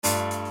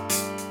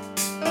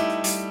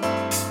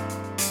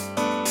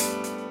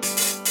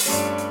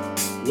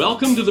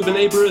Welcome to the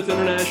B'nai B'rith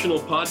International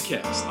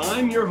Podcast.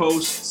 I'm your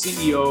host,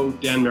 CEO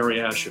Dan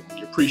Mariaschin.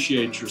 We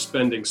appreciate your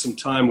spending some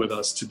time with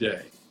us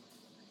today.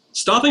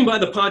 Stopping by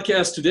the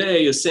podcast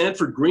today is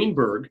Sanford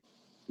Greenberg,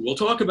 who will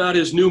talk about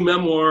his new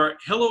memoir,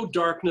 Hello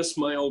Darkness,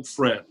 My Old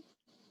Friend.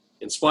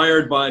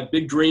 Inspired by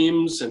big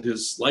dreams and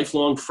his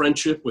lifelong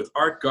friendship with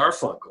Art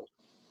Garfunkel,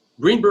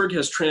 Greenberg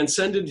has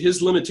transcended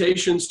his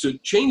limitations to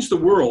change the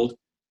world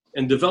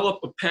and develop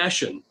a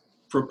passion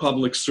for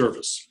public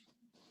service.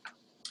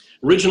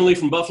 Originally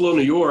from Buffalo,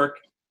 New York,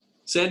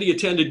 Sandy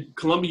attended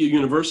Columbia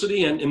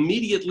University and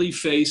immediately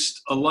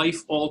faced a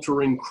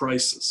life-altering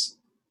crisis.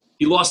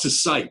 He lost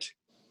his sight.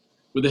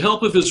 With the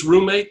help of his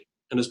roommate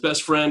and his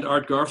best friend,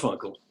 Art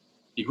Garfunkel,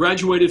 he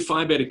graduated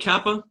Phi Beta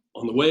Kappa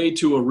on the way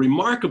to a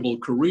remarkable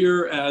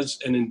career as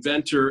an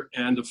inventor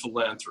and a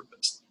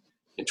philanthropist.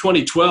 In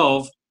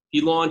 2012,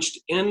 he launched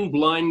End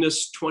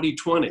Blindness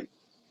 2020,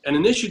 an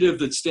initiative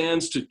that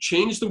stands to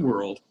change the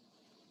world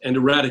and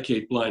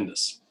eradicate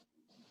blindness.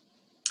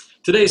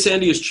 Today,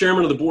 Sandy is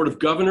chairman of the Board of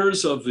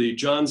Governors of the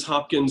Johns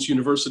Hopkins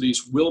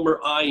University's Wilmer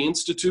Eye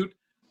Institute,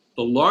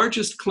 the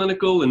largest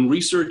clinical and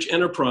research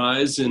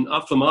enterprise in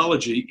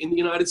ophthalmology in the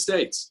United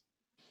States.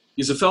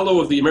 He's a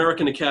fellow of the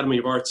American Academy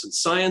of Arts and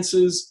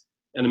Sciences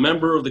and a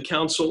member of the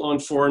Council on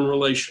Foreign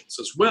Relations,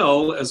 as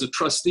well as a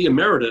trustee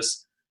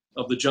emeritus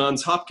of the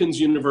Johns Hopkins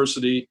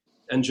University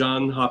and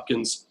Johns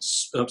Hopkins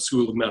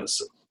School of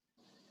Medicine.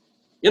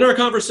 In our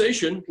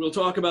conversation, we'll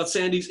talk about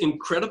Sandy's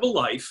incredible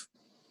life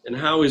and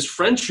how his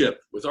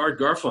friendship with Art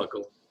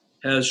Garfunkel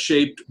has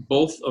shaped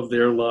both of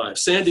their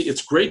lives. Sandy,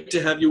 it's great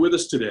to have you with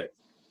us today.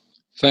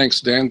 Thanks,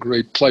 Dan.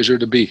 Great pleasure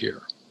to be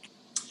here.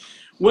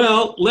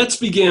 Well, let's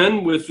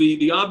begin with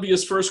the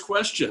obvious first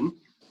question,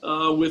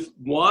 with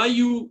why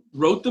you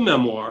wrote the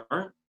memoir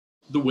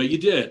the way you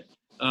did.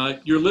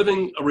 You're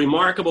living a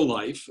remarkable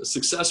life, a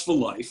successful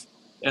life,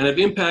 and have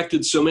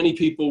impacted so many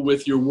people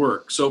with your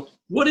work. So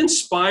what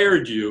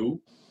inspired you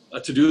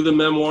to do the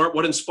memoir?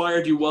 What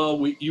inspired you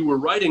while you were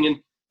writing? And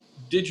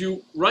did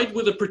you write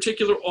with a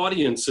particular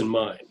audience in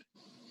mind?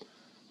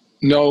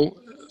 No,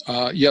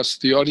 yes,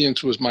 the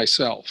audience was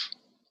myself.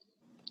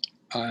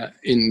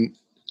 In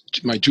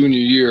my junior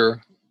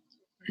year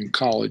in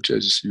college,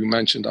 as you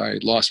mentioned, I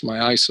lost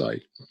my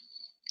eyesight.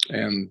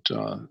 And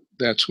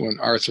that's when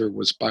Arthur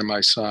was by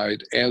my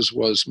side, as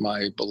was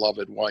my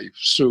beloved wife,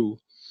 Sue,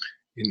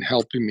 in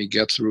helping me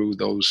get through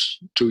those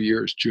 2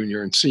 years,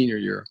 junior and senior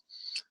year.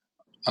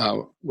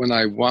 When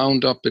I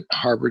wound up at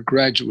Harvard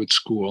Graduate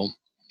School,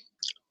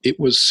 it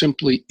was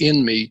simply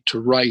in me to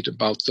write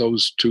about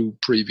those 2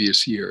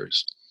 previous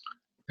years.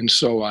 And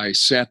so I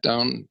sat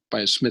down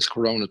by a Smith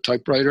Corona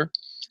typewriter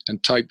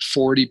and typed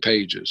 40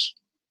 pages.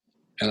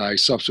 And I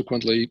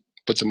subsequently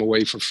put them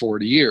away for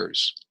 40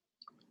 years.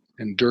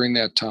 And during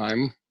that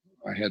time,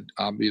 I had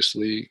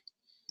obviously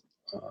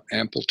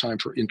ample time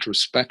for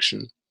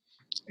introspection.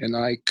 And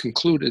I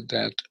concluded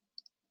that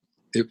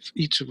if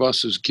each of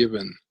us is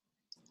given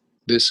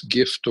this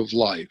gift of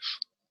life,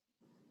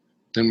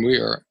 then we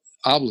are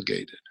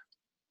obligated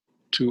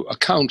to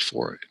account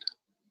for it.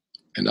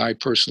 And I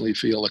personally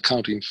feel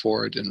accounting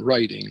for it in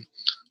writing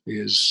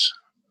is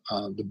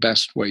the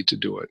best way to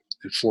do it.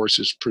 It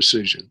forces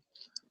precision.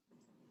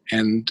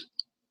 And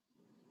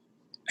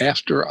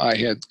after I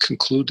had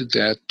concluded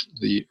that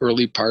the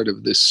early part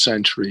of this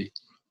century,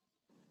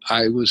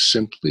 I was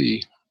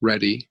simply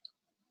ready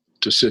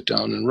to sit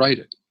down and write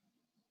it.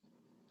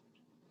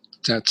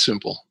 That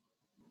simple.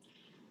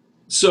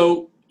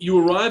 So you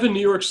arrive in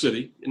New York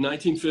City in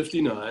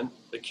 1959,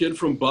 a kid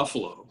from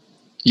Buffalo.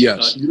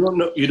 Yes. You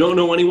don't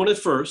know anyone at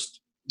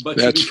first, but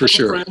that's for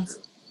sure.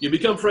 You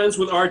become friends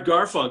with Art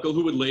Garfunkel,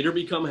 who would later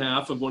become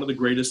half of one of the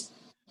greatest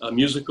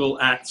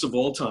musical acts of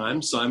all time,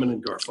 Simon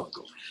and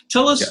Garfunkel.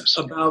 Tell us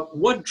about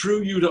what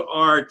drew you to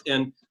Art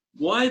and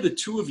why the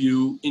two of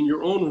you, in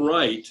your own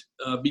right,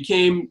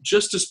 became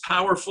just as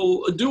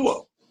powerful a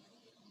duo.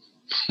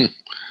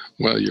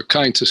 Well, you're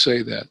kind to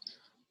say that.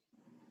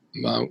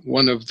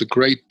 One of the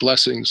great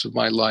blessings of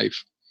my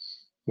life,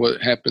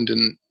 what happened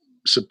in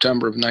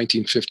September of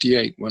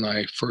 1958, when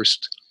I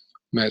first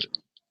met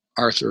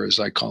Arthur, as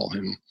I call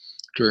him,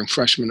 during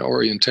freshman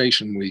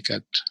orientation week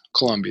at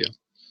Columbia.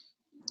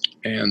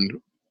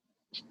 And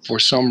for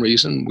some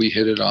reason, we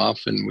hit it off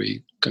and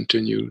we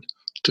continued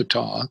to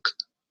talk.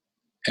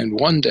 And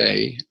one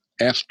day,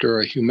 after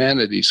a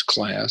humanities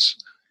class,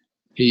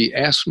 he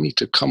asked me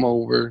to come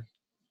over.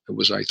 It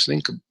was, I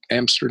think,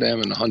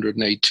 Amsterdam and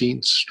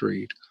 118th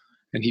Street.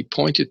 And he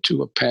pointed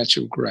to a patch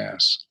of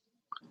grass.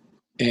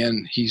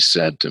 And he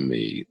said to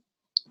me,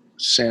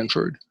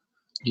 Sanford,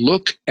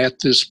 look at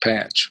this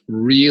patch,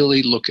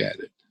 really look at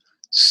it.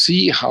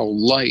 See how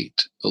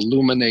light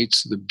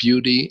illuminates the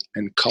beauty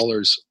and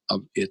colors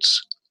of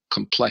its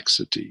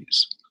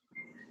complexities.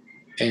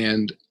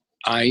 And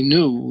I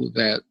knew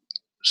that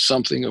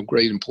something of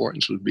great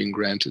importance was being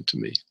granted to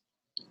me.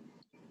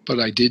 But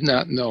I did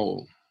not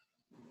know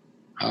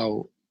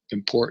how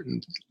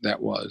important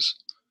that was.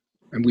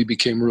 And we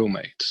became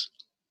roommates.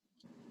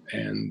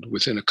 And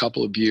within a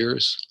couple of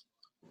years,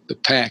 the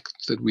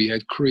pact that we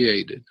had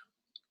created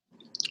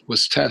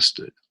was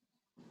tested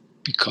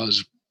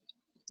because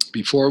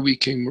before we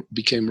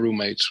became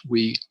roommates,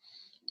 we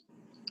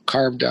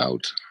carved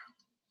out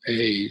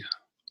a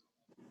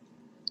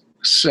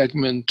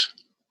segment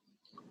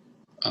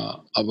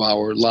of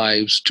our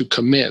lives to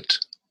commit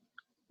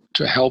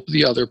to help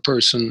the other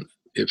person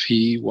if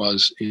he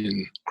was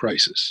in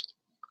crisis.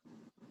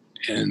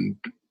 And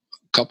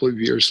a couple of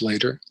years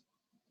later,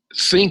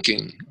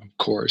 thinking, of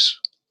course,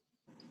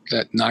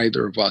 that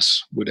neither of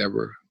us would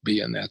ever be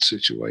in that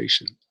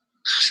situation,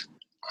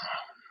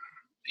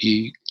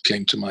 he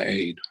came to my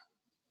aid.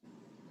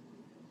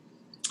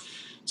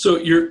 So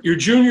your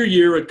junior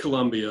year at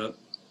Columbia,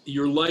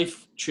 your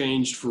life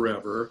changed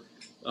forever.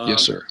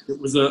 Yes, sir. It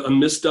was a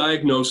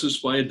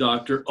misdiagnosis by a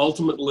doctor,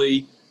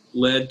 ultimately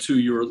led to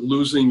your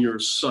losing your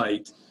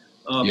sight.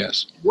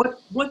 Yes.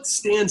 What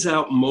stands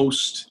out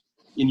most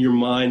in your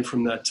mind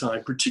from that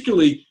time,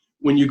 particularly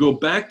when you go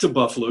back to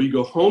Buffalo, you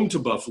go home to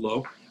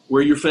Buffalo,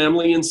 where your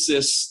family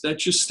insists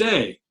that you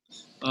stay?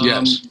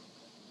 Yes.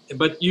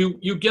 But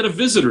you get a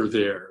visitor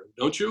there,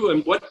 don't you?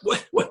 And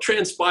what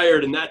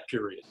transpired in that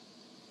period?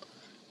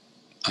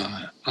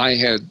 I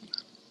had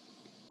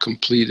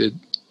completed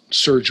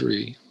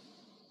surgery,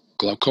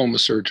 glaucoma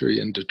surgery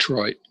in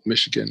Detroit,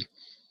 Michigan,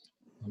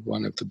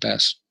 one of the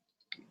best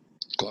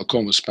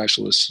glaucoma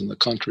specialists in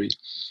the country.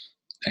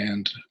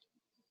 And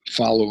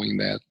following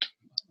that,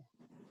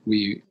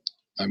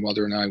 my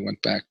mother and I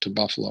went back to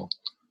Buffalo,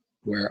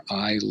 where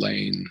I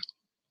lay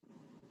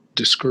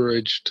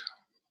discouraged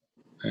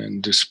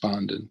and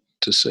despondent,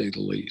 to say the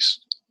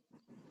least.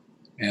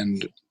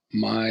 And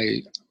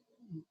my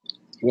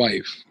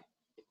wife,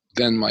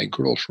 then my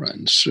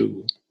girlfriend,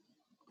 Sue,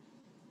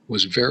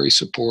 was very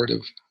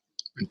supportive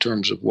in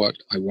terms of what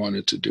I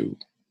wanted to do.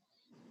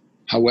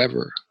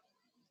 However,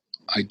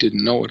 I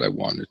didn't know what I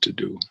wanted to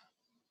do.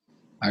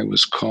 I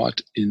was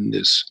caught in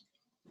this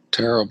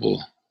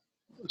terrible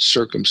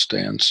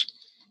circumstance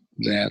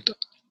that,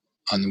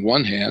 on the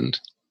one hand,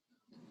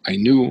 I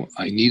knew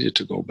I needed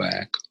to go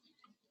back.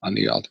 On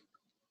the other,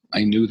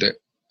 I knew that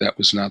that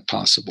was not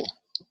possible.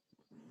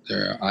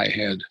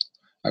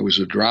 I was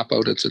a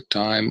dropout at the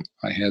time.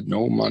 I had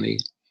no money.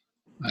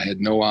 I had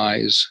no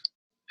eyes.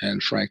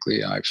 And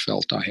frankly, I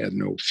felt I had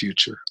no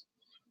future.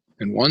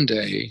 And one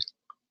day,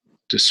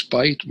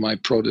 despite my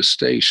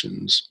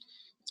protestations,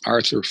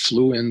 Arthur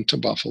flew into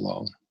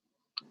Buffalo,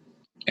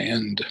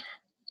 and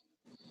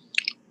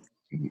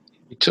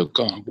we took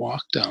a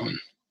walk down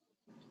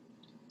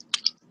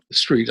the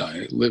street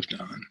I lived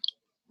on.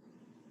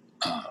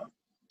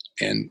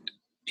 And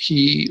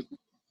he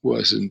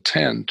was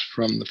intent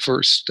from the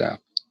first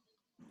step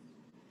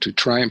to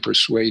try and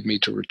persuade me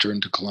to return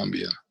to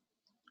Columbia.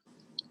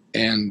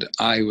 And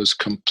I was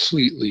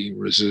completely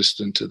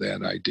resistant to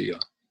that idea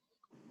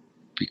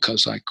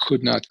because I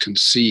could not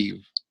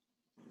conceive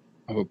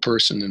of a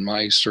person in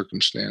my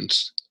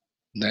circumstance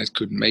that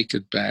could make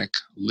it back,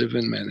 live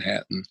in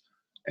Manhattan,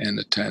 and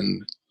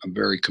attend a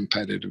very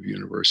competitive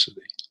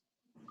university.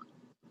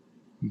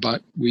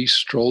 But we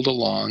strolled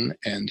along,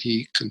 and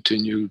he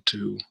continued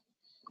to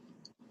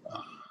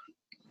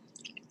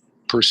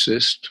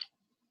persist,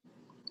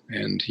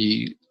 and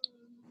he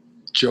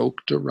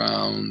joked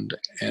around,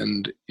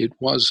 and it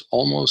was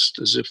almost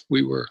as if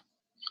we were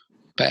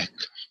back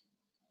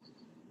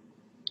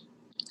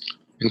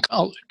in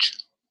college,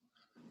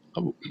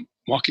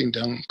 walking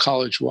down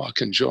College Walk,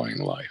 enjoying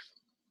life.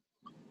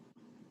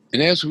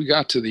 And as we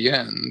got to the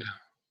end,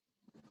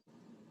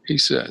 he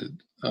said,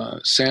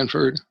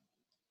 Sanford,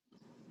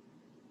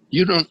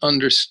 you don't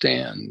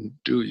understand,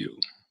 do you?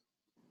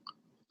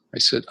 I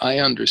said, I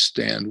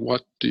understand.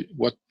 What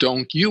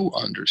don't you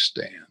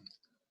understand?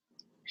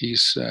 He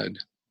said,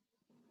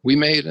 we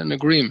made an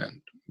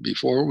agreement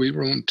before we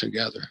roomed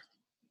together.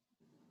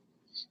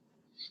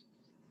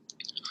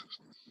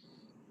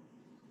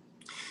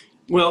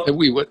 Well,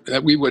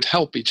 that we would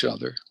help each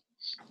other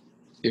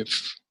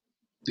if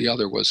the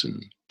other was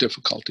in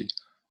difficulty.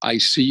 I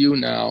see you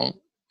now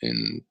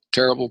in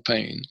terrible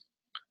pain,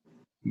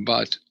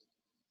 but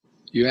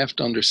you have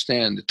to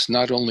understand it's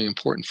not only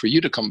important for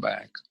you to come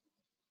back,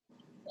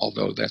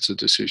 although that's a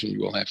decision you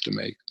will have to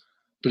make,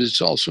 but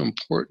it's also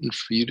important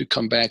for you to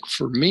come back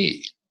for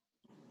me.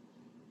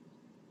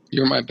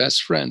 You're my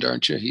best friend,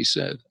 aren't you? He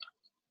said.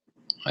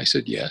 I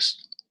said,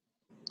 yes.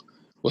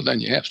 Well, then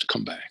you have to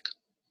come back.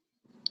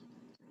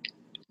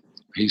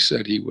 He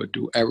said he would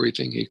do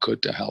everything he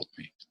could to help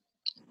me.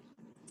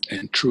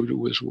 And true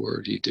to his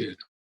word, he did.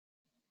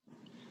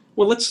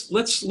 Well,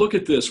 let's look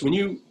at this. When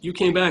you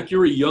came back,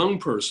 you're a young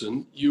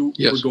person. You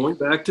Yes. were going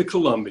back to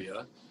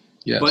Columbia.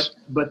 Yes.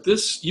 But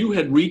you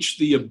had reached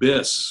the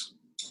abyss.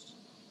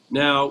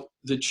 Now,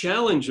 the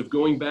challenge of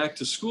going back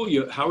to school,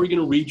 how are you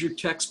going to read your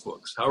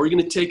textbooks? How are you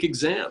going to take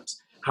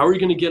exams? How are you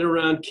going to get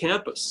around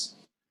campus?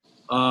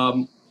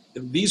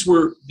 These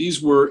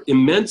were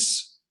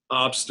immense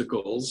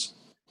obstacles,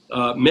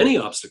 many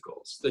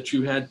obstacles that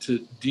you had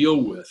to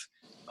deal with.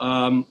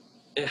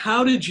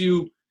 How did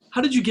you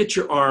get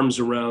your arms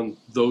around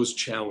those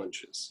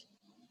challenges?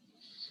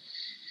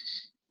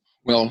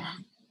 Well,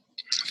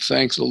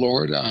 thank the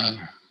Lord.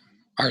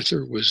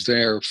 Arthur was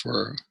there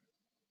for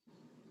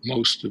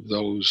most of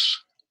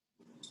those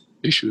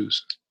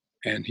issues,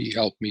 and he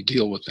helped me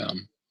deal with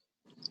them.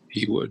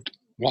 He would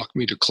walk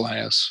me to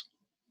class,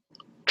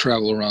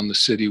 travel around the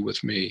city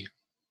with me.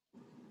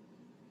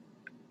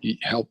 He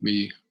helped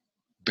me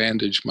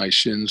bandage my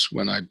shins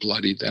when I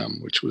bloodied them,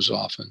 which was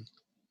often.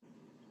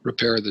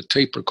 Repair the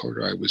tape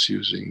recorder I was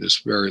using, this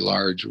very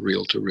large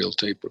reel-to-reel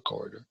tape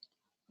recorder.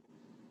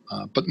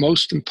 But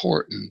most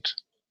important,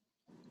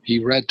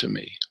 he read to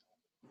me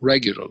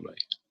regularly.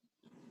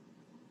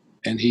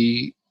 And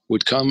he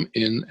would come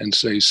in and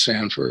say,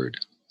 Sanford,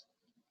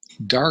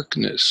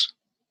 darkness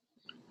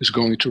is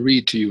going to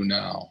read to you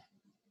now.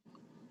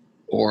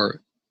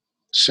 Or,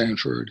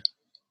 Sanford,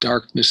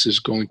 darkness is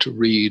going to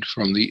read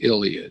from the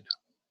Iliad.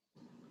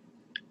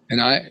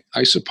 And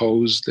I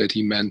suppose that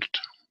he meant,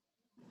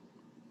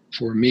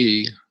 for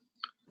me,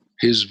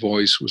 his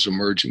voice was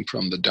emerging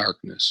from the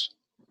darkness.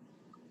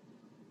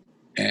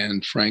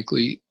 And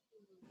frankly,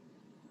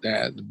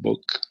 that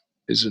book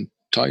is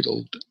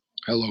entitled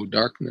Hello,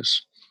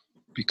 Darkness,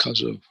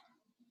 because of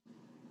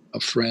a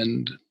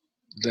friend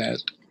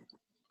that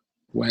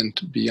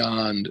went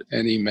beyond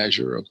any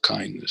measure of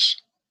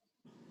kindness.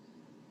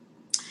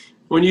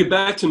 When you get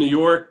back to New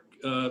York,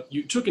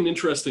 you took an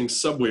interesting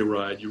subway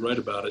ride. You write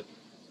about it.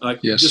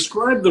 Yes.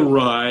 Describe the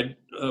ride.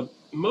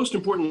 Most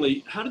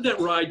importantly, how did that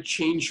ride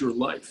change your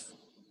life?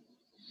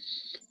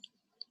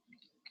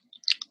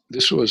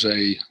 This was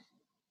a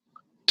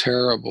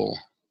terrible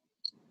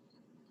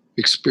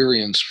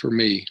experience for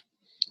me.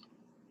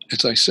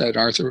 As I said,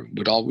 Arthur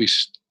would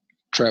always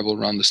travel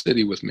around the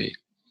city with me,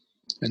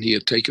 and he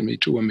had taken me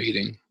to a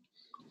meeting.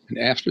 And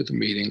after the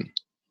meeting,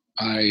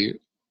 I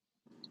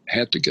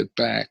had to get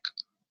back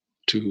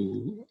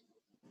to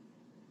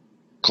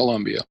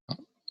Columbia.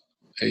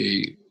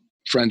 A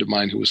friend of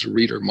mine who was a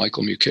reader,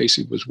 Michael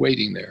Mukasey, was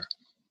waiting there.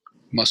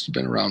 Must have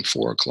been around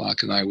 4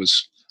 o'clock, and I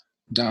was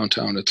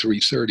downtown at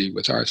 3:30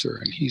 with Arthur.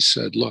 And he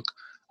said, look,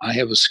 I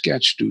have a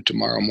sketch due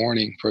tomorrow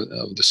morning for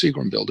the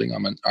Seagram building.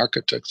 I'm an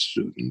architect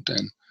student,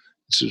 and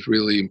this is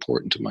really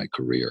important to my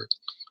career.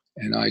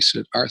 And I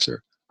said,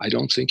 Arthur, I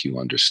don't think you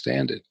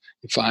understand it.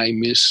 If I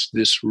miss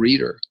this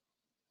reader,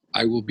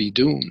 I will be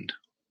doomed.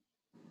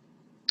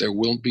 There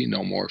will be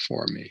no more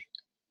for me.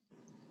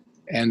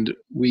 And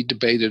we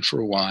debated for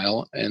a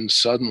while, and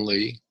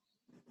suddenly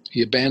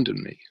he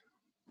abandoned me.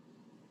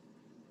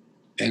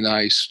 And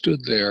I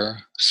stood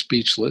there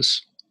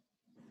speechless,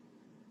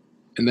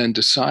 and then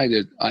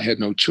decided I had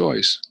no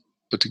choice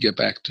but to get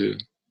back to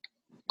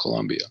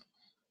Columbia.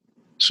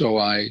 So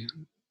I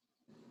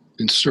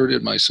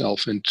inserted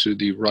myself into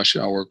the rush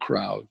hour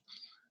crowd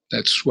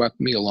that swept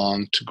me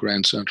along to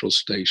Grand Central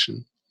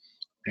Station.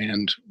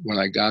 And when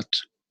I got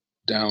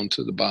down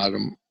to the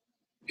bottom,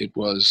 it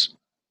was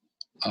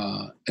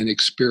an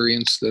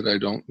experience that I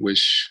don't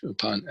wish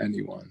upon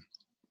anyone.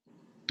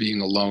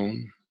 Being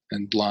alone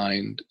and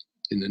blind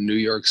in the New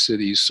York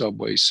City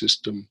subway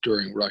system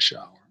during rush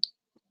hour.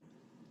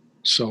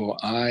 So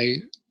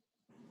I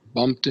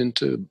bumped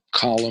into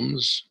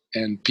columns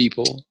and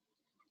people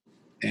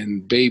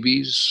and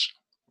babies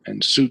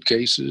and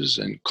suitcases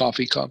and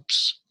coffee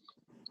cups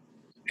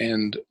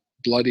and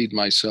bloodied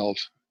myself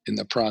in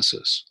the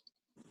process.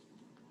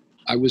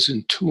 I was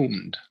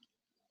entombed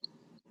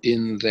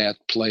in that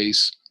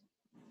place,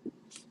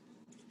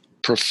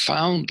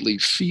 profoundly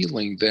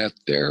feeling that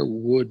there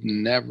would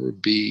never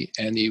be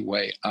any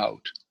way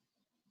out.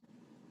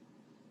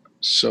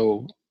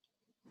 So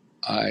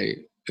I,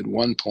 at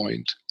one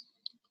point,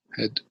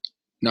 had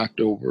knocked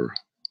over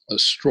a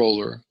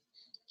stroller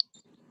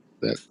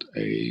that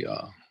a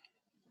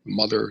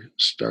mother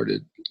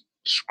started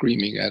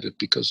screaming at it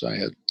because I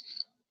had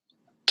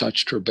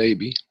touched her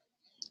baby,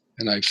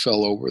 and I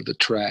fell over the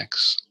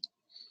tracks.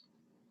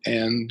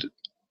 And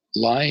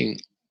lying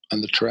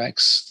on the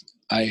tracks,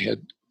 I had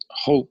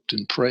hoped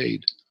and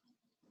prayed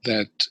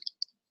that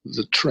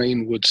the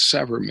train would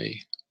sever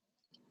me.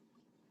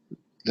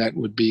 That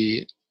would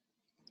be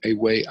a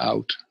way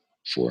out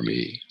for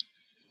me.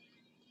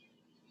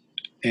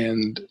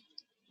 And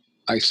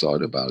I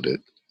thought about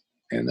it,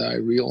 and I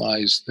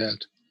realized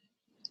that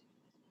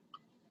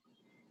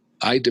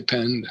I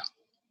depended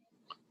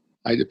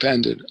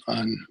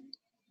on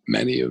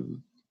many of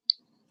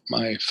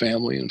my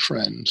family and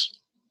friends.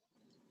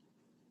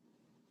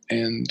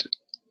 And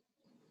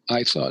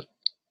I thought,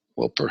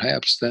 well,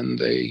 perhaps then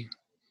they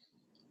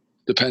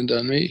depend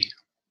on me.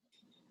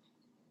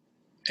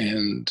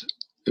 And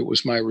it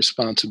was my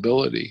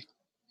responsibility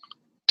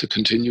to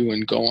continue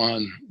and go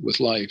on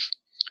with life.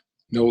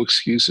 No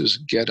excuses,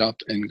 get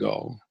up and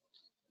go.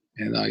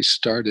 And I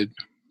started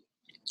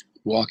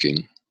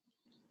walking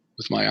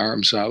with my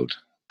arms out,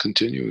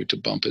 continuing to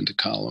bump into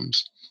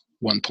columns.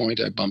 One point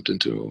I bumped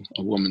into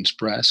a woman's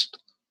breast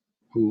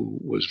who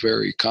was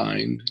very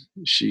kind.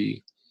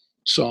 She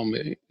saw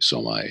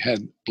my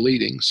head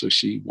bleeding, so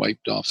she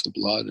wiped off the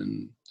blood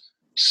and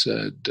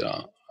said,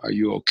 are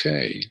you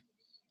okay?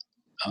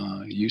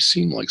 You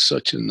seem like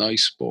such a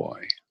nice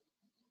boy.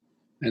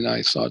 And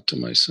I thought to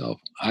myself,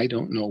 I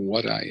don't know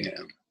what I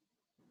am,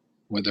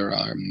 whether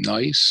I'm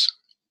nice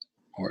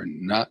or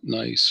not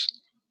nice,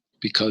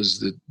 because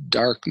the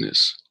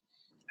darkness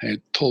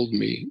had pulled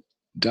me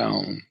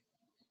down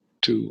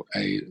to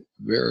a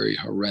very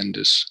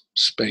horrendous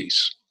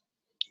space.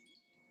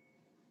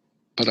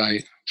 But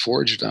I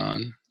forged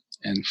on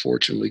and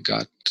fortunately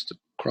got to the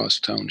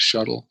crosstown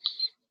shuttle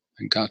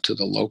and got to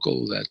the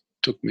local that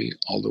took me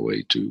all the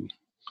way to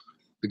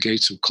the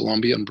gates of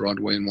Columbia and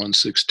Broadway and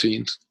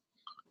 116th.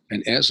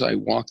 And as I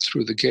walked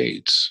through the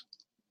gates,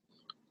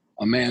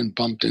 a man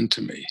bumped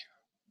into me.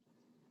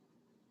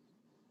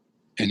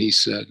 And he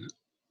said,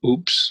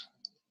 "Oops,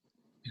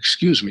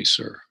 excuse me,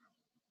 sir."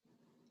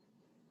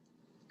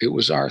 It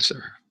was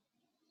Arthur.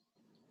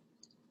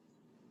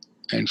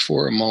 And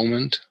for a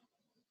moment,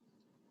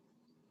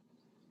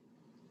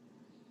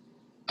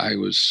 I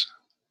was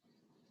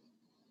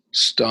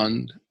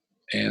stunned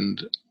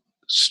and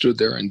stood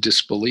there in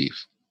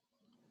disbelief.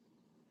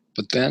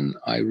 But then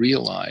I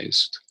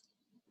realized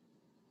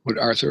what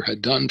Arthur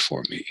had done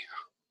for me.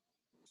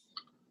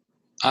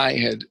 I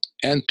had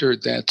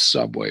entered that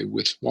subway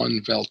with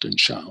one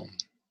Weltanschauung,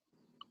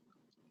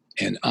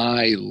 and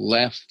I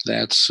left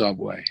that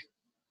subway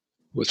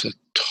with a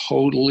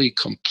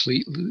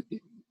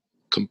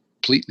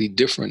completely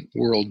different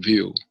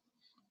worldview.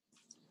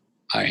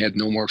 I had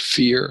no more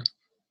fear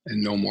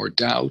and no more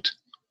doubt.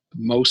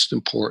 Most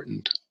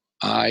important,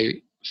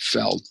 I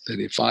felt that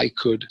if I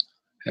could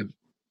have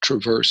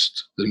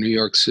traversed the New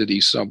York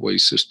City subway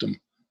system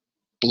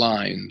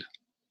blind,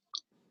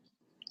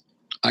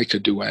 I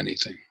could do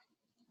anything.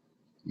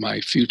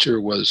 My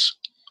future was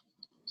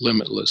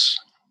limitless.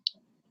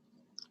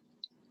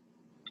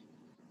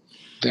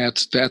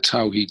 That's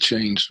how he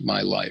changed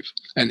my life.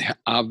 And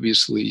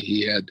obviously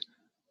he had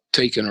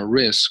taken a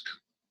risk,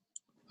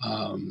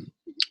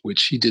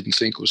 which he didn't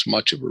think was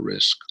much of a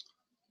risk.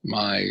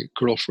 My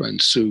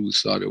girlfriend Sue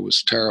thought it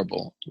was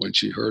terrible when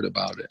she heard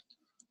about it.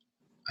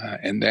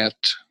 And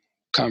that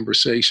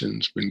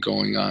conversation's been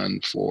going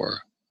on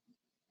for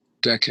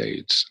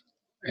decades.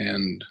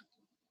 And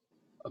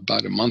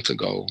about a month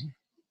ago,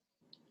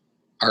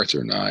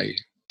 Arthur and I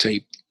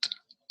taped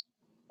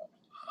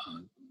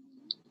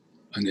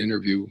an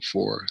interview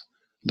for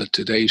the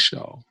Today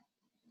Show.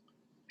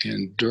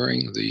 And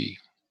during the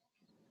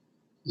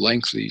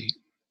lengthy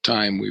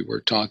time we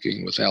were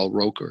talking with Al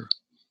Roker,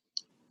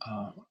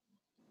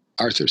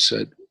 Arthur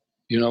said,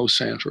 "You know,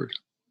 Sanford,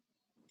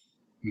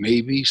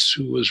 maybe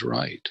Sue was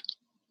right.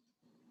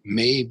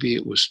 Maybe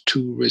it was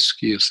too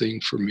risky a thing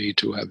for me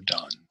to have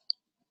done."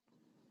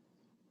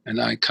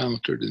 And I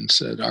countered and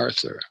said,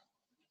 "Arthur,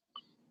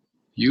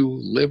 you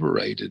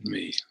liberated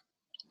me.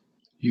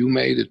 You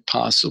made it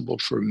possible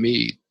for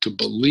me to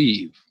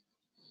believe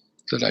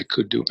that I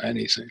could do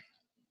anything."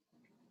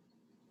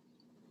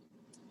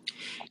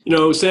 You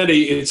know,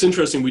 Sandy, it's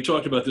interesting. We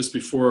talked about this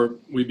before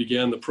we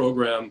began the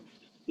program.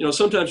 You know,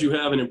 sometimes you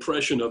have an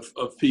impression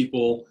of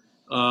people,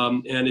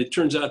 and it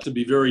turns out to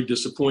be very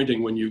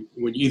disappointing when you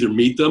either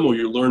meet them or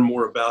you learn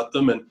more about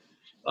them. And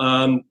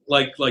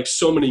like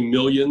so many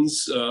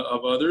millions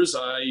of others,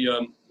 I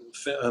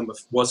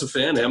was a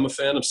fan, am a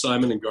fan of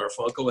Simon and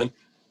Garfunkel, and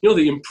you know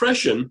the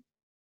impression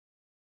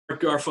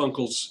Art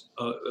Garfunkel's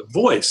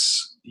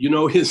voice, you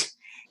know, his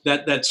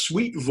that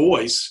sweet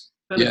voice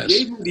kind of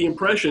gave me the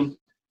impression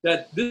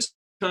that this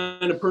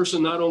kind of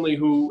person, not only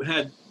who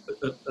had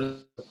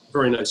a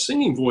very nice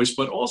singing voice,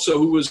 but also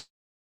who was a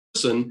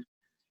person.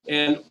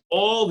 And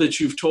all that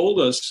you've told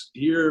us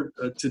here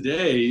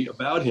today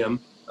about him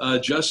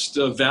just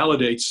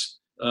validates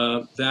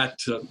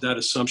that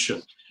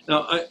assumption.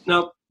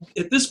 Now,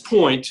 at this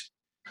point,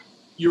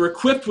 you're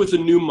equipped with a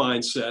new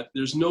mindset.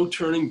 There's no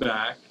turning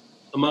back.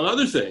 Among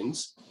other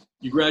things,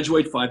 you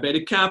graduate Phi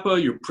Beta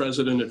Kappa. You're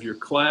president of your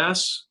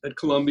class at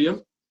Columbia.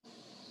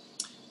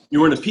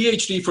 You earn a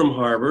PhD from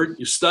Harvard.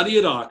 You study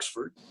at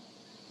Oxford.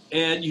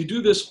 And you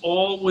do this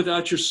all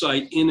without your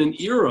sight in an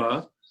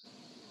era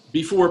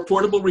before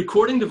portable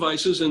recording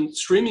devices and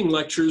streaming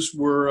lectures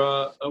were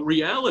a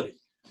reality.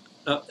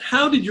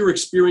 How did your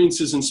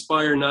experiences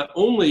inspire not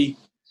only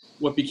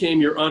what became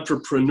your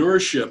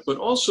entrepreneurship, but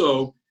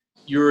also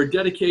your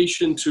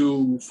dedication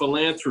to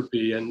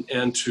philanthropy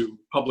and to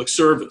public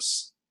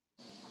service?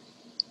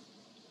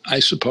 I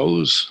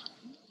suppose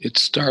it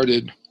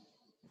started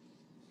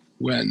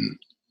when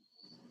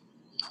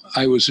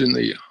I was in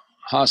the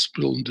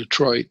hospital in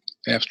Detroit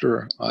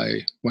after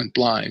I went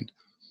blind,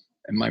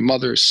 and my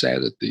mother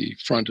sat at the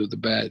front of the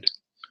bed.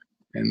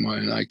 And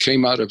when I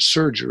came out of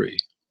surgery,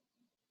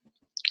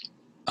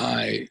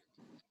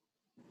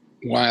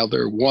 while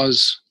there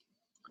was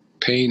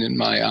pain in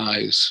my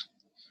eyes,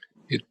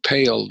 it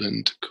paled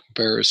in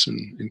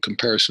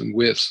comparison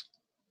with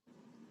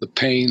the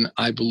pain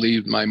I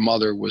believed my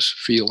mother was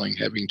feeling,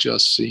 having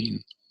just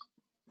seen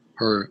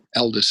her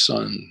eldest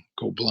son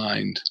go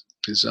blind,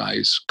 his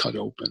eyes cut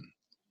open.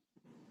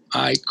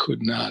 I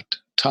could not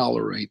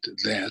tolerate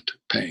that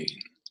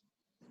pain.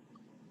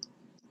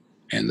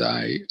 And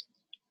I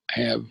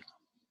have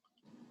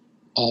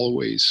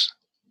always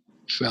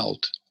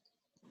felt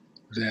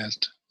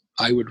that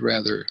I would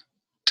rather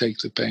take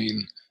the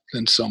pain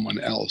than someone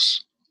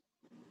else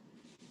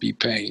be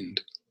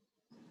pained.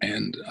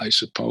 And I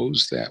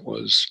suppose that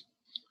was,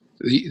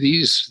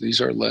 these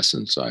are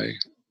lessons I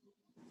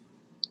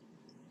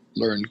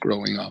learned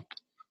growing up,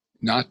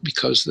 not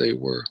because they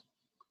were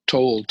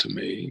told to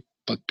me,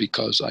 but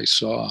because I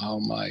saw how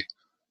my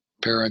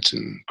parents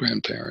and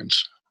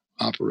grandparents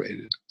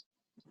operated.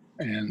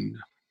 And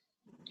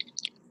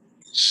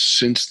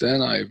since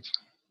then, I've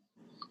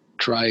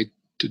tried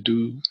to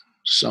do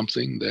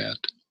something that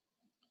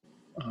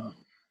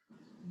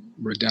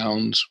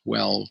redounds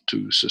well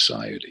to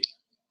society.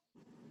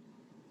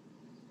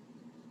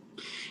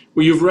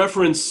 Well, you've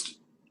referenced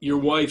your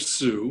wife,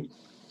 Sue.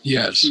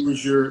 Yes. She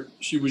was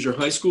your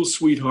high school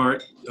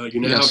sweetheart. You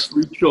now have Yes.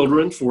 3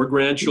 children, 4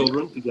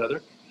 grandchildren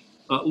together.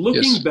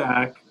 Looking Yes.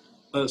 back,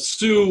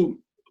 Sue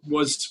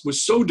was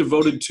so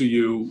devoted to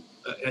you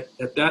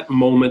at that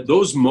moment,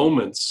 those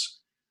moments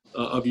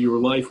of your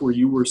life where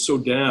you were so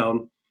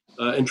down,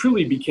 and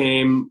truly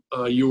became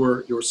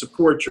your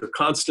support, your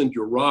constant,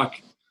 your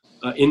rock.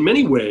 In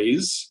many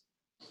ways,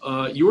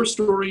 your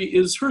story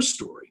is her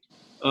story.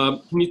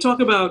 Can you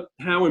talk about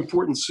how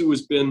important Sue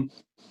has been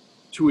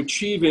to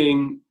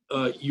achieving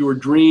your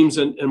dreams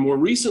and more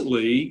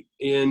recently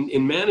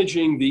in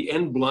managing the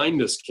End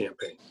Blindness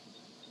campaign?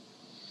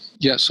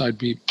 Yes, I'd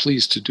be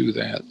pleased to do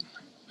that.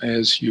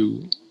 As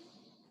you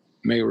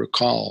may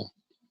recall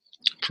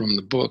from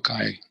the book,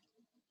 I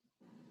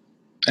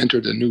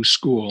entered a new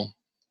school,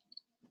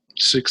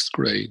 6th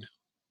grade,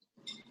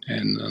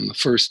 and on the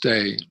first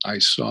day I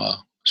saw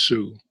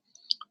Sue,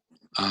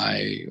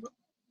 I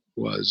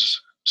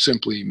was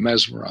simply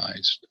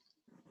mesmerized.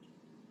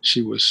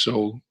 She was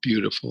so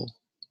beautiful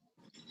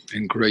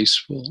and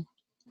graceful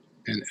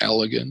and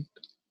elegant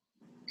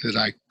that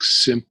I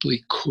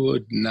simply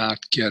could not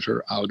get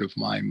her out of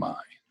my mind.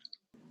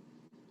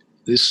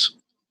 This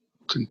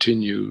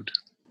continued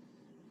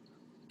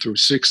through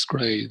 6th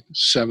grade,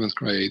 7th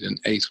grade,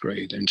 and 8th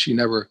grade, and she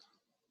never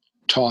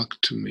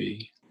talked to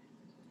me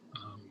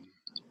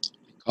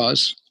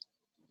because,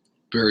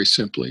 very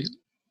simply,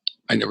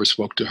 I never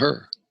spoke to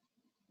her.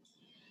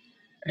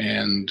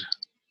 And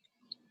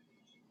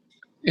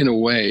in a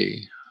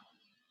way,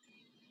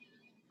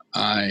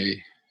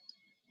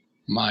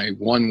 my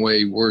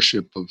one-way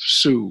worship of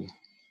Sue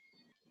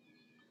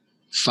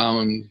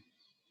found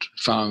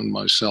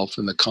myself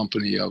in the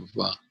company of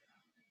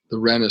the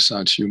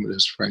Renaissance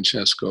humanist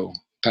Francesco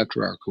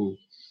Petrarch, who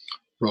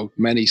wrote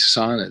many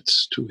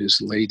sonnets to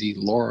his lady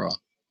Laura,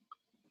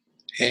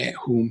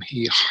 whom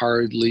he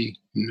hardly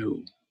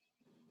knew.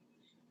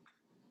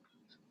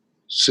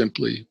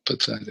 Simply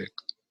pathetic.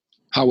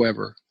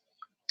 However,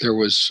 there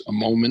was a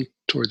moment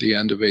toward the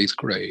end of 8th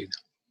grade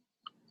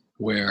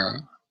where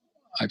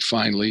I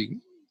finally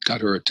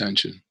got her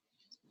attention.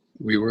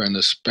 We were in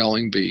a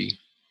spelling bee,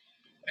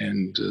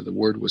 and the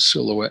word was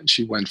silhouette, and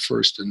she went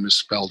first and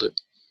misspelled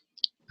it.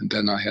 And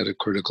then I had a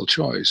critical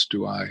choice.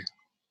 Do I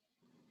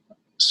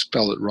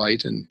spell it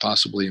right and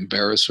possibly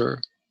embarrass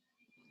her?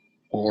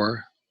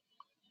 Or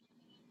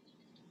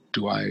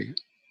do I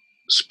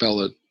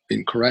spell it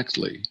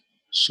incorrectly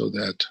so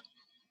that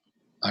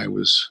I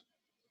was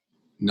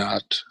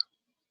not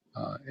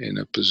in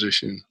a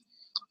position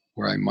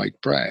where I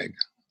might brag?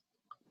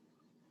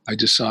 I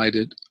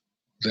decided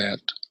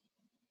that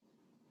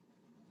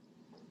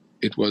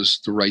it was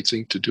the right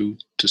thing to do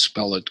to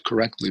spell it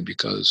correctly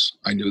because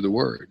I knew the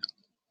word.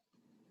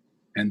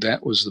 And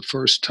that was the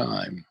first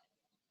time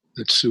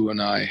that Sue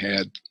and I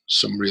had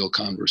some real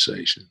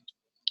conversation.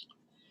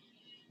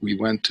 We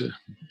went to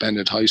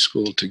Bennett High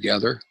School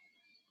together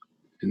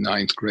in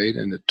 9th grade,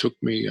 and it took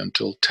me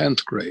until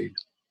 10th grade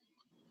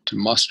to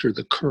muster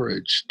the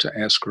courage to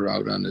ask her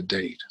out on a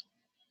date.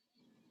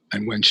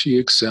 And when she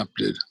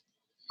accepted,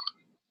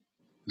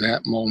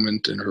 that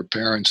moment in her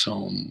parents'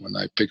 home when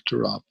I picked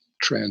her up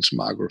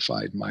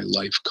transmogrified my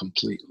life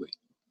completely.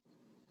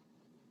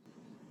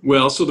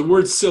 Well, so the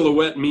word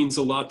silhouette means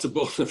a lot to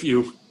both of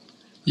you.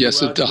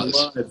 Yes, it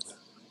does.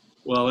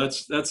 Well,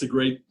 that's a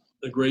great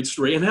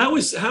story. And how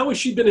has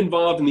she been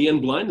involved in the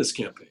End Blindness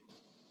campaign?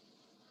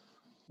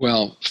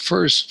 Well,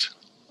 first,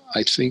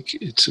 I think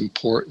it's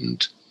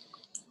important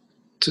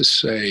to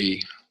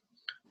say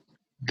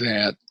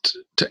that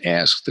to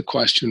ask the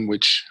question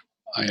which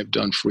I have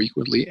done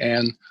frequently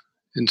and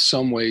in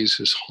some ways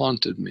has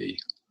haunted me.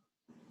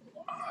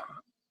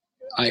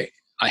 I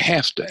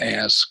have to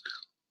ask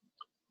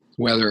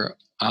whether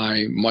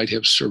I might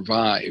have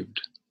survived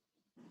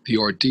the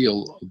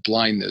ordeal of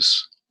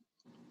blindness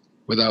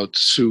without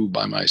Sue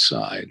by my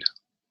side,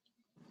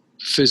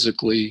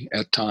 physically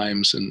at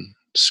times and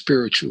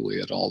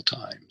spiritually at all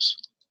times.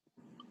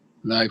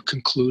 And I've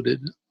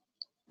concluded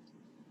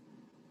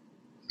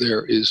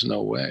there is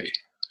no way.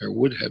 There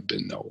would have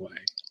been no way.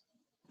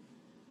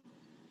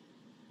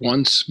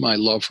 Once my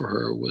love for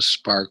her was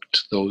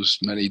sparked those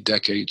many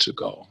decades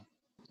ago,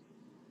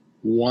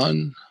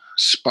 one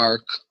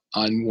spark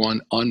on one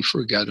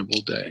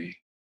unforgettable day,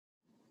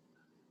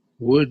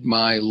 would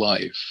my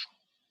life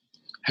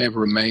have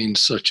remained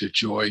such a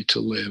joy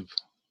to live?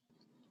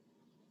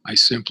 I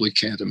simply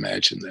can't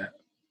imagine that.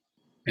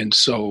 And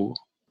so,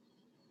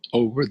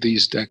 over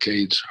these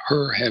decades,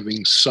 her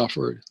having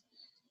suffered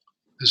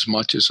as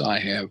much as I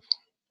have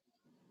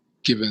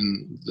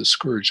given the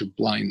scourge of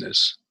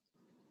blindness,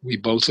 we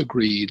both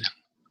agreed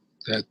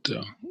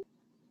that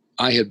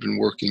I had been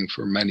working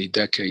for many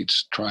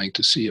decades trying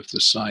to see if the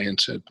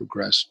science had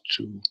progressed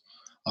to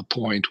a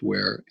point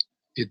where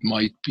it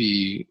might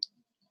be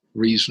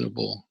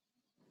reasonable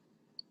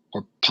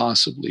or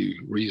possibly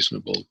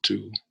reasonable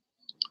to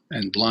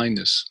end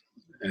blindness.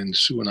 And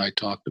Sue and I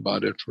talked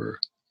about it for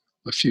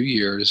a few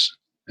years,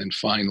 and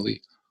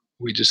finally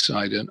we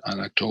decided on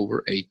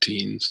October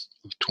 18th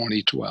of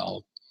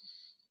 2012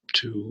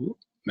 to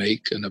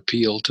make an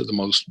appeal to the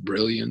most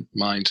brilliant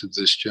minds of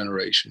this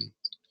generation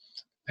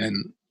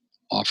and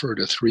offered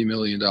a $3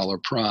 million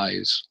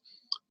prize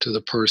to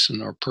the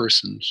person or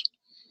persons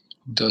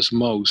who does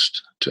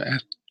most to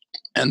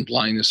end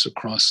blindness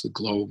across the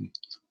globe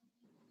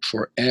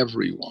for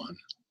everyone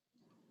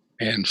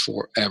and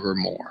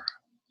forevermore.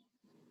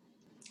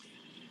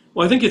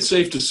 Well, I think it's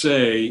safe to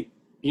say,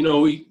 in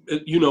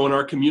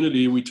our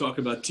community, we talk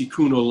about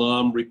tikkun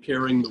olam,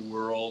 repairing the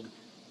world.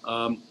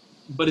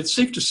 But it's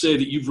safe to say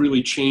that you've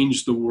really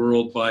changed the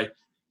world by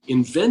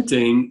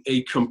inventing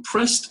a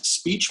compressed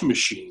speech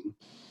machine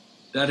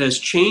that has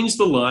changed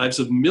the lives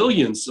of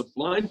millions of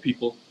blind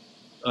people,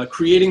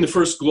 creating the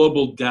first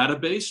global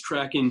database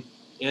tracking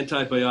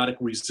antibiotic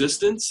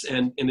resistance,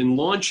 and in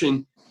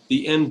launching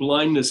the End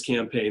Blindness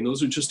campaign.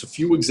 Those are just a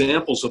few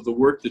examples of the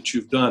work that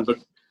you've done. But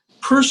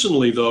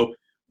personally, though,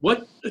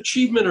 what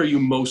achievement are you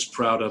most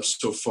proud of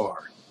so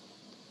far?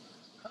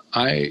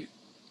 I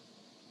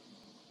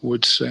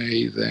would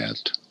say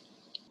that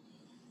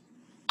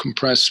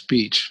compressed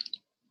speech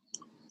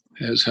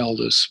has held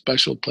a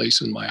special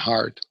place in my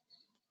heart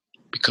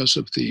because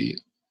of the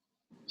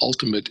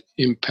ultimate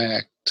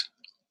impact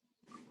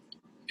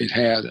it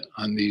had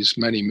on these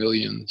many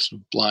millions of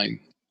blind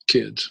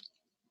kids.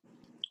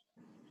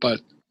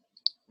 But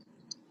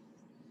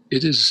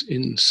it is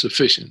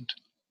insufficient,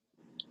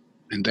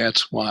 and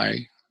that's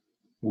why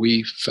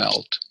we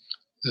felt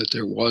that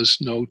there was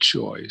no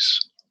choice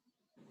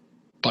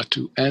but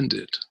to end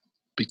it,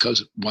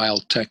 because while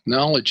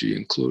technology,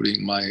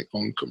 including my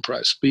own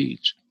compressed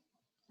speech,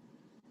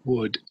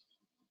 would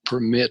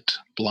permit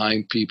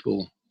blind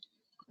people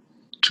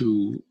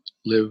to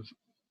live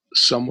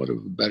somewhat of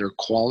a better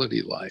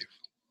quality life,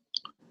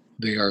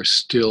 they are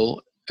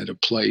still at a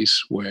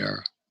place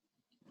where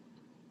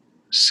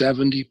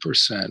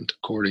 70%,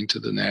 according to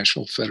the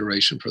National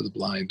Federation for the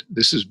Blind,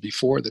 this is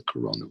before the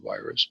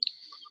coronavirus,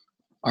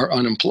 are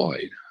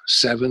unemployed.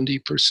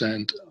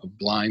 70% of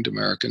blind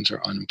Americans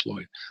are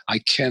unemployed. I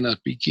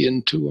cannot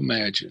begin to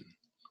imagine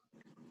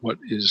what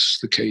is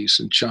the case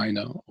in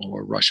China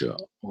or Russia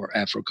or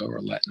Africa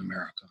or Latin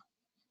America,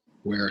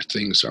 where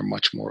things are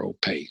much more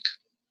opaque.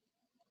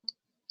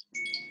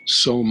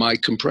 So my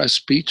compressed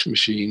speech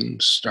machine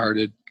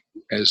started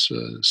as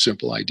a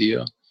simple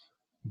idea,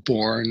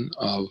 born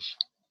of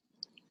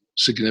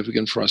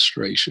significant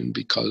frustration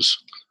because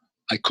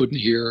I couldn't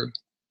hear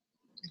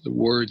the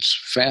words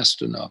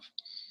fast enough,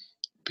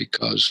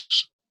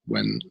 because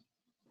when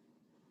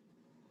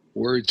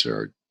words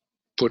are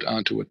put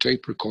onto a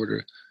tape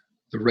recorder,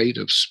 the rate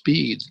of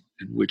speed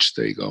at which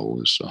they go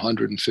is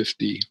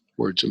 150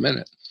 words a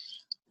minute.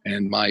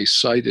 And my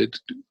sighted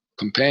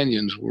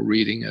companions were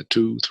reading at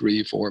 200,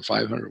 300, 400,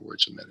 500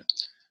 words a minute.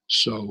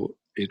 So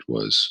it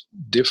was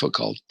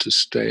difficult to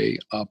stay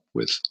up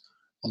with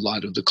a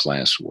lot of the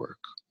classwork.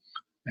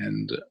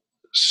 And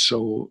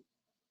so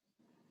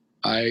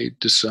I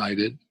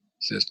decided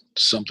that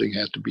something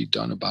had to be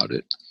done about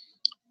it.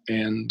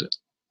 And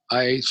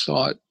I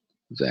thought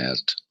that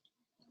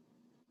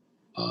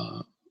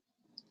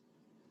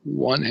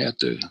one had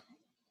to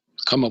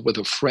come up with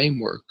a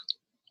framework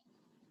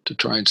to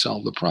try and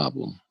solve the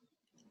problem.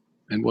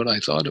 And what I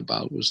thought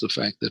about was the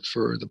fact that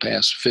for the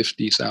past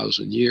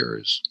 50,000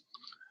 years,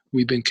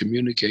 we've been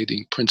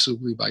communicating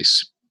principally by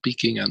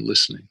speaking and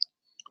listening.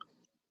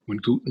 When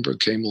Gutenberg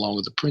came along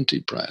with the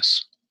printing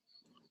press,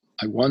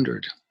 I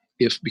wondered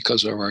if,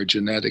 because of our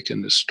genetic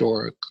and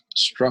historic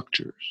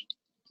structures,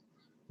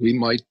 we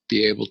might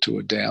be able to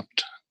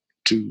adapt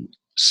to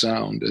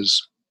sound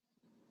as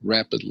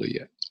rapidly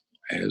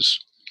as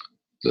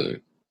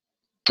the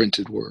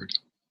printed word.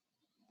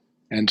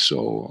 And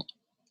so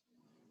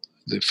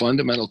the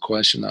fundamental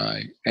question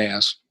I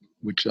asked,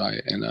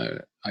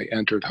 I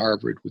entered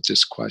Harvard with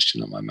this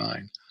question on my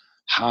mind: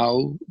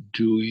 how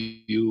do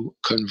you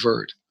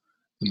convert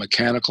the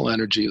mechanical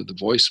energy of the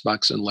voice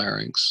box and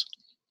larynx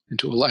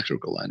into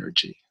electrical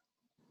energy,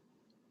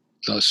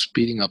 thus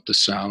speeding up the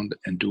sound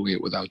and doing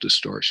it without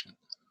distortion?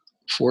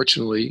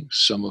 Fortunately,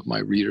 some of my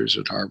readers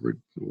at Harvard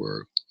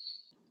were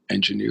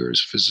engineers,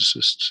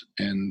 physicists,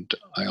 and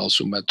I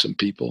also met some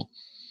people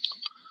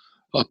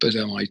up at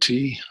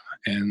MIT.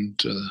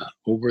 And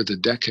over the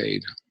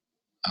decade,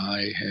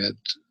 I had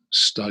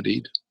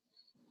studied,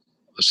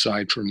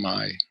 aside from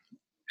my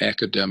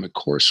academic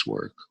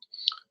coursework,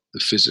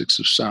 the physics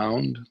of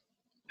sound,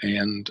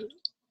 and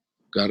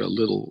got a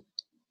little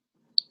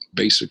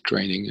basic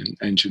training in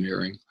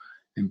engineering.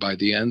 And by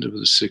the end of the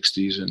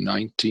 60s, in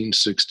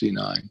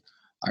 1969,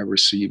 I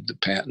received the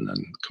patent on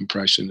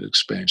compression and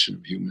expansion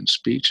of human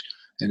speech.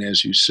 And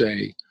as you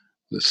say,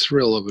 the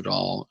thrill of it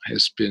all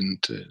has been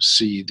to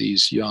see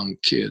these young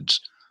kids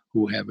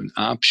who have an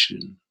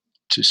option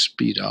to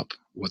speed up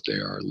what they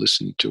are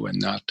listening to and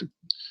not to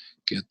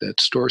get that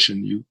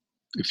distortion.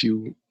 If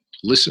you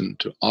listen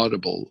to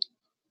Audible,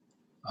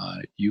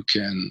 you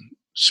can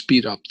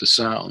speed up the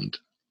sound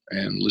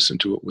and listen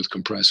to it with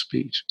compressed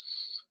speech.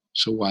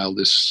 So while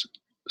this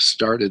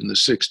started in the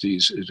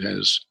 60s, it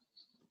has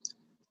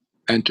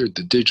entered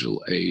the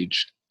digital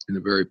age in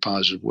a very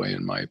positive way,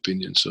 in my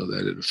opinion, so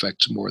that it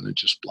affects more than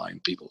just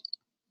blind people.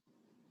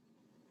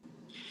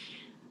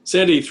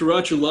 Sandy,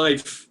 throughout your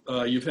life,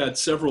 you've had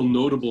several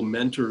notable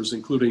mentors,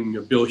 including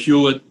Bill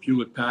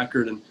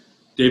Hewlett-Packard, and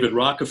David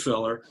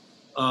Rockefeller.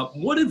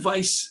 What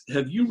advice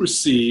have you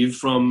received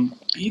from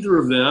either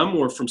of them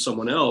or from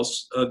someone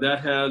else that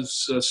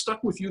has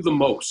stuck with you the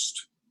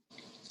most?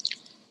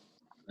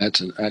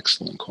 That's an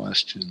excellent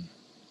question.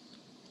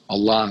 A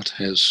lot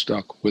has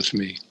stuck with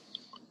me,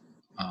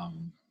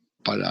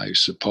 but I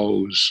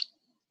suppose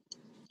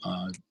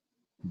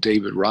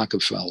David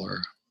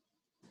Rockefeller,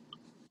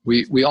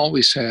 we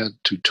always had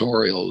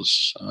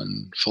tutorials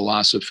on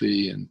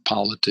philosophy and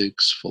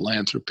politics,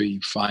 philanthropy,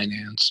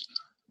 finance.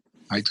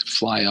 I'd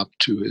fly up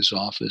to his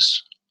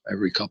office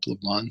every couple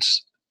of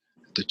months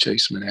at the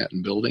Chase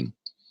Manhattan building,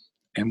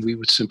 and we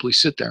would simply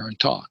sit there and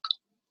talk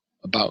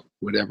about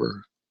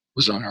whatever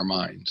was on our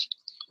minds.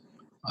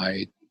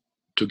 I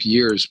took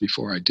years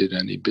before I did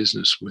any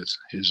business with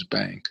his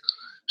bank,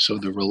 so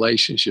the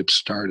relationship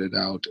started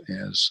out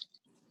as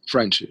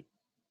friendship,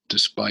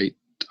 despite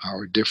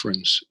our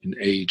difference in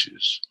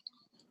ages.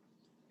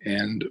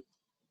 And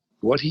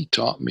what he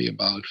taught me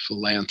about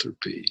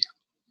philanthropy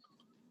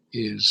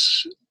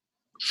is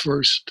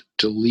first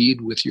to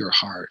lead with your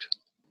heart,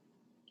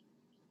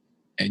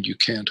 and you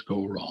can't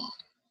go wrong.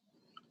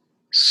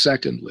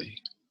 Secondly,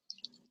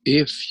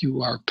 if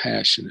you are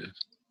passionate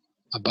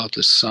about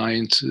the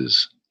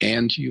sciences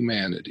and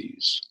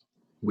humanities,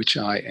 which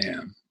I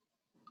am,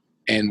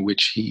 and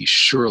which he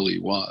surely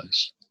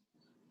was,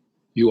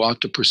 you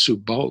ought to pursue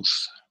both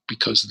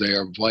because they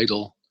are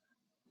vital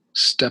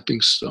stepping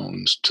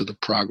stones to the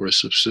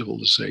progress of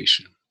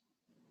civilization.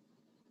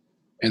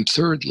 And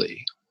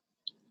thirdly,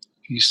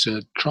 he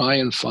said, try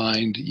and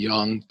find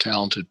young,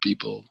 talented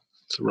people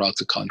throughout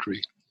the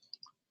country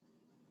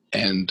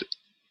and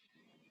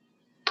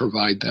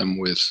provide them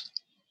with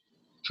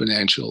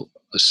financial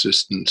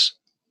assistance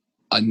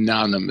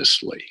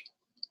anonymously.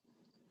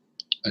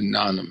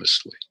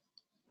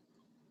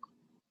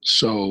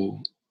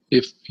 So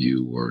if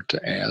you were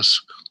to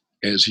ask,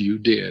 as you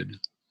did,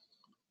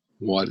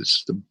 what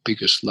is the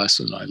biggest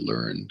lesson I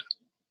learned?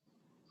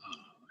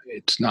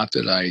 It's not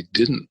that I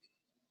didn't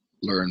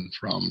learn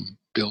from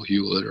Bill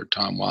Hewlett or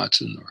Tom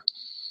Watson or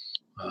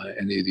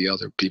any of the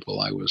other people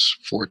I was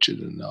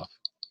fortunate enough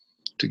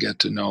to get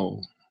to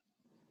know.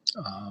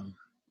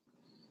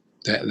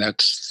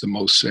 That's the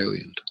most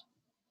salient.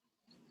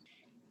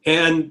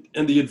 And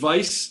the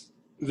advice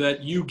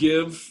that you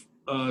give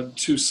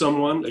to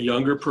someone, a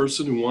younger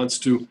person who wants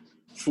to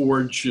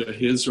forge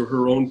his or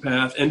her own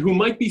path and who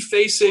might be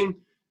facing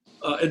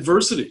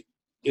adversity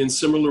in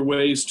similar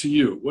ways to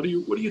you, what do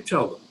you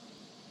tell them?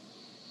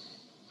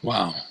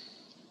 Wow.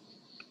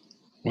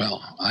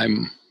 Well, I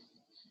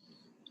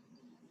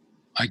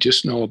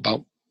just know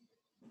about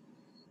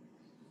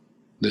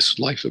this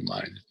life of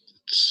mine.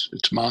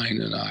 It's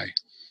mine, and I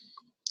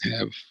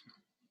have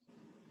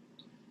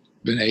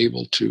been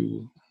able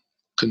to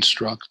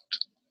construct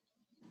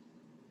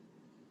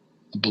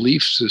a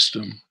belief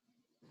system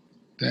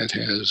that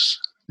has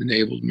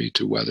enabled me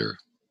to weather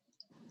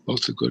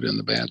both the good and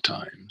the bad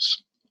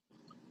times.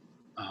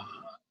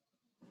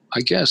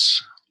 I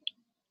guess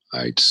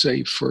I'd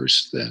say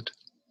first that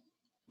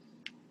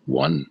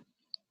one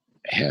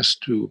has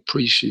to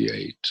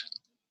appreciate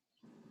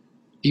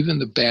even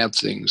the bad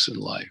things in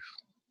life,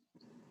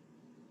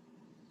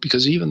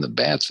 because even the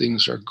bad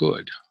things are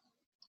good,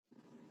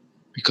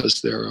 because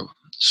they're a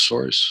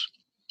source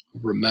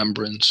of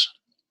remembrance,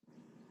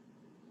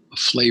 a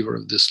flavor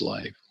of this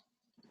life.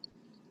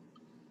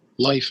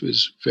 Life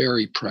is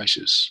very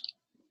precious.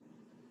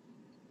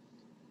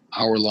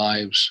 Our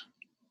lives,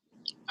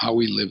 how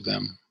we live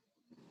them,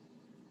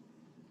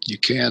 you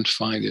can't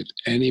find it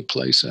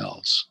anyplace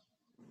else.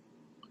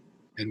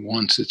 And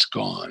once it's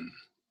gone,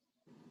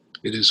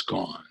 it is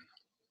gone.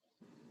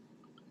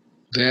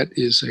 That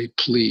is a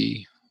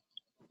plea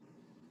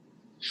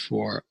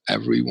for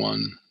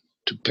everyone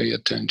to pay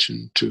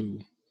attention to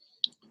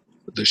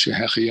the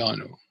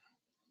Shehechianu.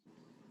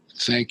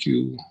 Thank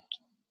you,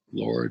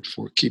 Lord,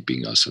 for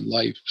keeping us in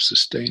life,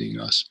 sustaining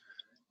us,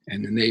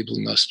 and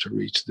enabling us to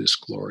reach this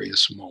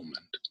glorious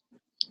moment.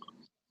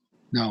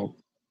 Now,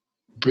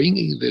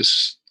 bringing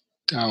this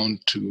down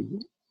to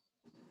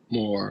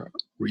more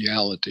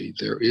reality,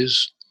 there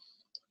is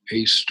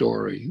a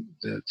story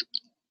that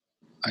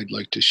I'd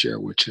like to share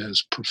which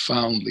has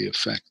profoundly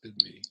affected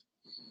me.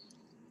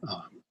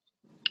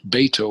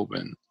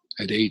 Beethoven,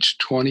 at age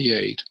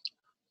 28,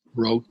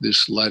 wrote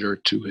this letter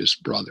to his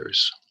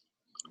brothers.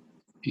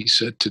 He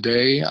said,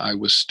 today I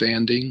was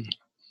standing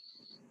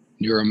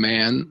near a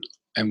man,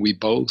 and we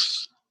both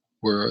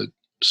were a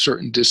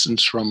certain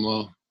distance from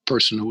a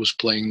person who was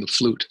playing the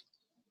flute,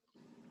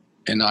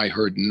 and I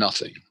heard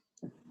nothing.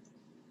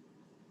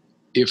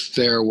 If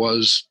there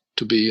was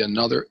to be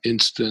another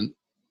instant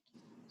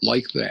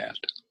like that,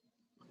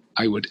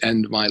 I would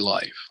end my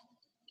life.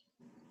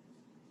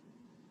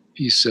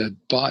 He said,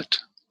 but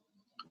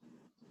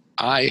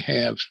I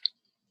have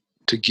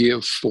to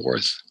give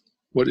forth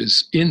what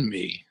is in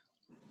me,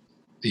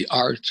 the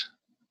art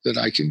that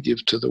I can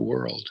give to the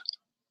world.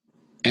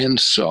 And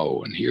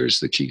so, and here's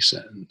the key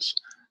sentence,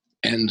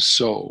 and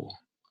so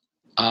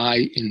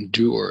I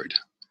endured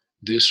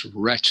this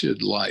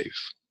wretched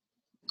life,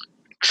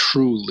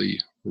 truly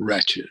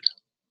wretched.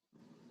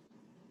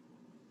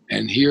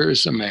 And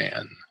here's a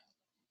man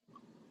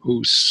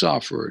who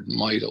suffered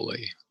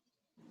mightily,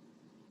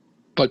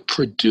 but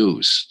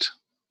produced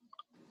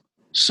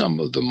some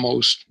of the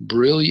most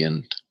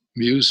brilliant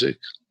music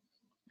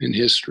in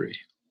history.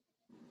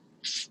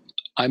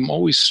 I'm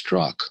always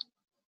struck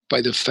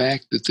by the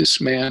fact that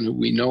this man, who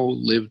we know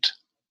lived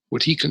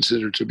what he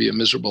considered to be a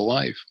miserable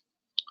life,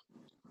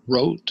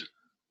 wrote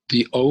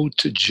the Ode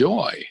to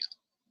Joy.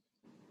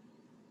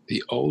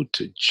 The Ode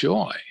to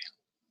Joy.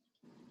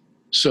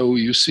 So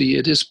you see,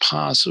 it is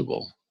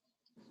possible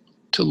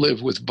to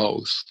live with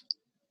both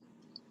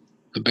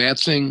the bad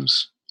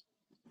things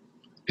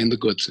and the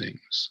good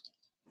things.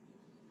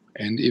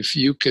 And if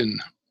you can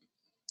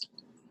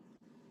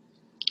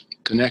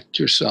connect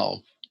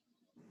yourself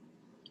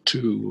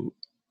to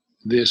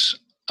this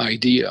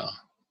idea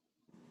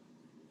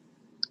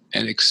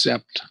and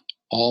accept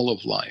all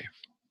of life,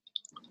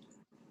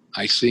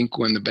 I think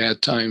when the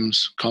bad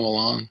times come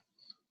along,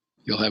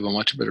 you'll have a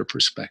much better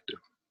perspective.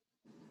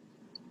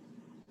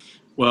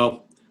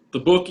 Well, the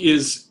book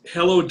is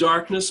Hello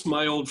Darkness,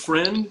 My Old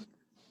Friend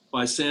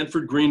by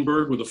Sanford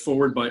Greenberg with a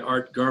foreword by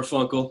Art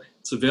Garfunkel.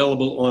 It's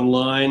available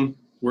online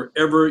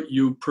wherever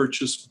you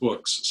purchase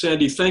books.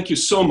 Sandy, thank you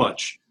so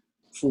much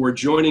for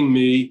joining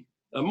me.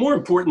 More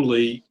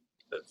importantly,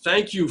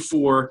 thank you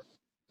for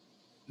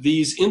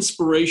these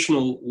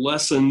inspirational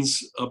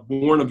lessons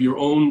born of your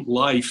own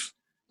life,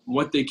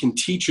 what they can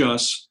teach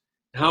us,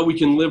 how we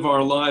can live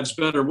our lives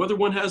better, whether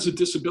one has a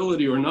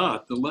disability or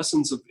not. The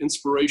lessons of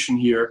inspiration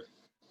here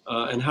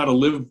and how to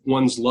live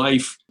one's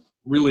life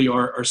really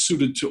are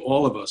suited to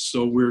all of us.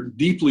 So we're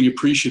deeply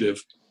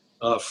appreciative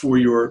for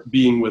your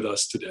being with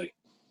us today.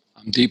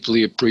 I'm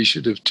deeply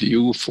appreciative to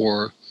you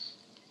for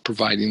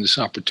providing this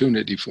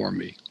opportunity for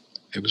me.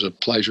 It was a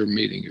pleasure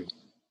meeting you.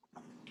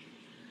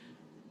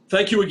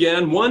 Thank you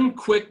again. One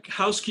quick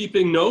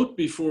housekeeping note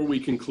before we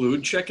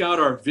conclude. Check out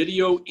our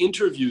video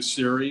interview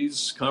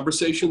series,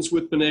 Conversations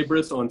with B'nai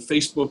B'rith, on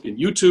Facebook and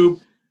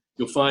YouTube.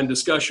 You'll find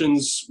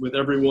discussions with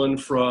everyone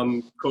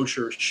from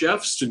kosher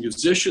chefs to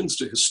musicians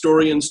to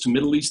historians to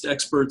Middle East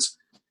experts.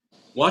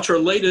 Watch our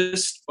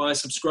latest by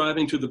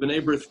subscribing to the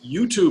B'nai B'rith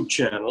YouTube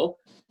channel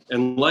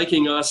and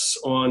liking us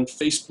on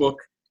Facebook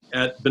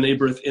at B'nai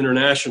B'rith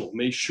International.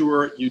 Make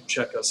sure you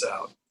check us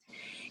out.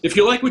 If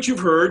you like what you've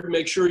heard,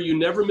 make sure you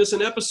never miss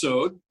an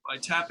episode by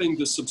tapping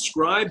the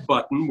subscribe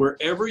button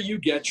wherever you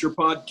get your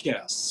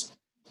podcasts.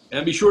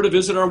 And be sure to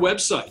visit our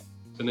website,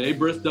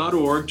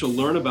 bnaibrith.org, to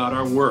learn about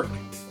our work.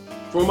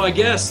 For my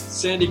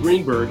guest, Sandy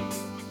Greenberg,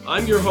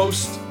 I'm your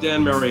host,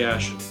 Dan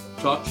Mariaschin.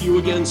 Talk to you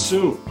again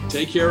soon.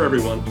 Take care,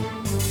 everyone.